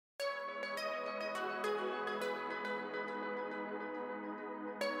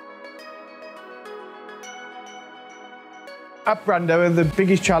At Brandauer, the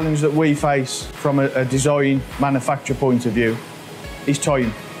biggest challenge that we face from a design manufacturer point of view is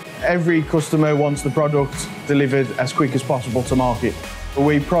time. Every customer wants the product delivered as quick as possible to market. But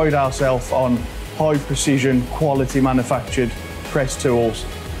we pride ourselves on high precision, quality manufactured press tools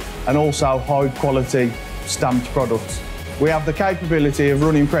and also high quality stamped products. We have the capability of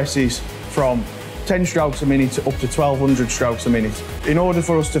running presses from 10 strokes a minute up to 1200 strokes a minute. In order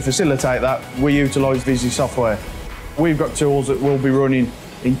for us to facilitate that, we utilise VISI software. We've got tools that will be running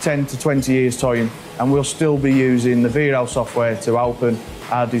in 10 to 20 years' time, and we'll still be using the VISI software to open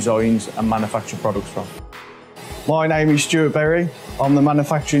our designs and manufacture products from. My name is Stuart Berry. I'm the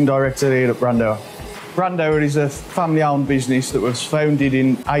Manufacturing Director here at Brando. Brandauer is a family-owned business that was founded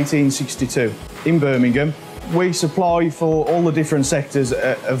in 1862 in Birmingham. We supply for all the different sectors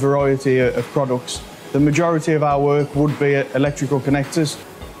a variety of products. The majority of our work would be electrical connectors.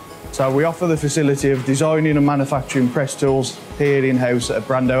 So we offer the facility of designing and manufacturing press tools here in-house at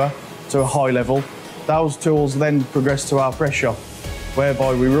Brandauer to a high level. Those tools then progress to our press shop,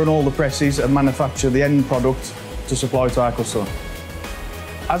 whereby we run all the presses and manufacture the end product to supply to our customer.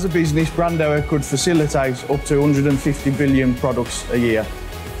 As a business, Brandauer could facilitate up to 150 billion products a year.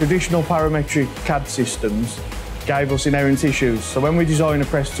 Traditional parametric CAD systems gave us inherent issues. So when we design a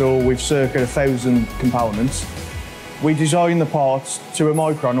press tool with circa 1,000 components, we design the parts to a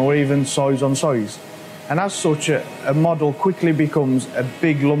micron or even size on size. And as such, a model quickly becomes a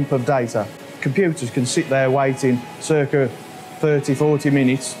big lump of data. Computers can sit there waiting circa 30, 40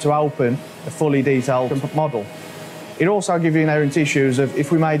 minutes to open a fully detailed model. It also gives you inherent issues of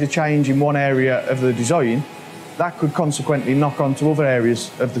if we made a change in one area of the design, that could consequently knock on to other areas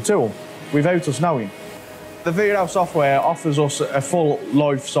of the tool without us knowing. The VISI software offers us a full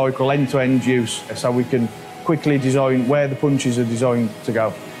life cycle end-to-end use, so we can quickly design where the punches are designed to go,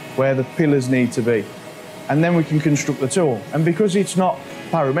 where the pillars need to be, and then we can construct the tool. And because it's not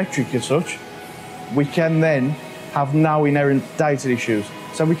parametric as such, we can then have no inherent data issues.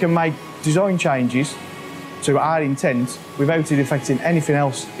 So we can make design changes to our intent without it affecting anything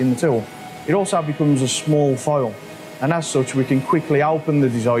else in the tool. It also becomes a small file, and as such we can quickly open the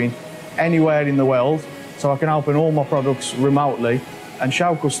design anywhere in the world, so I can open all my products remotely and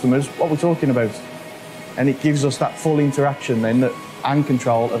show customers what we're talking about. And it gives us that full interaction then and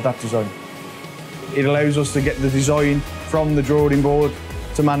control of that design. It allows us to get the design from the drawing board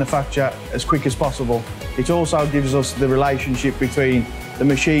to manufacture as quick as possible. It also gives us the relationship between the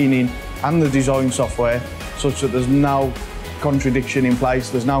machining and the design software, such that there's no contradiction in place,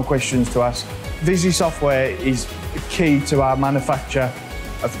 there's no questions to ask. VISI software is key to our manufacture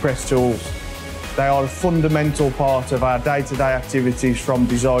of press tools. They are a fundamental part of our day-to-day activities, from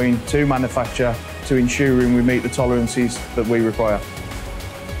design to manufacture to ensuring we meet the tolerances that we require.